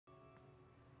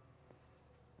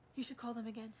You should call them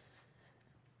again.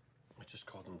 I just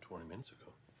called them 20 minutes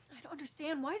ago. I don't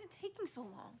understand. Why is it taking so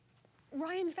long?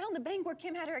 Ryan found the bank where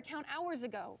Kim had her account hours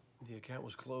ago. The account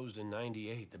was closed in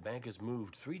 '98. The bank has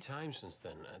moved 3 times since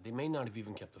then. They may not have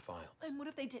even kept the file. And what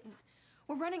if they didn't?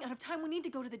 We're running out of time. We need to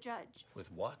go to the judge.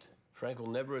 With what? Frank will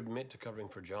never admit to covering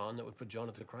for John. That would put John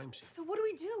at the crime scene. So what do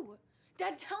we do?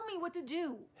 Dad, tell me what to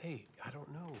do. Hey, I don't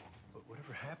know. But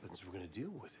whatever happens, we're gonna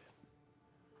deal with it.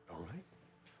 All right?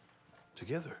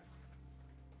 Together.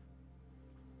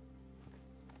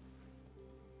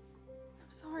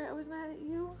 I'm sorry I was mad at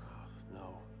you.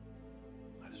 No.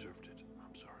 I deserved it.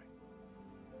 I'm sorry.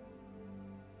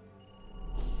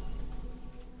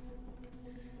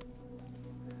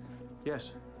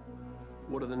 Yes.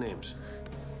 What are the names?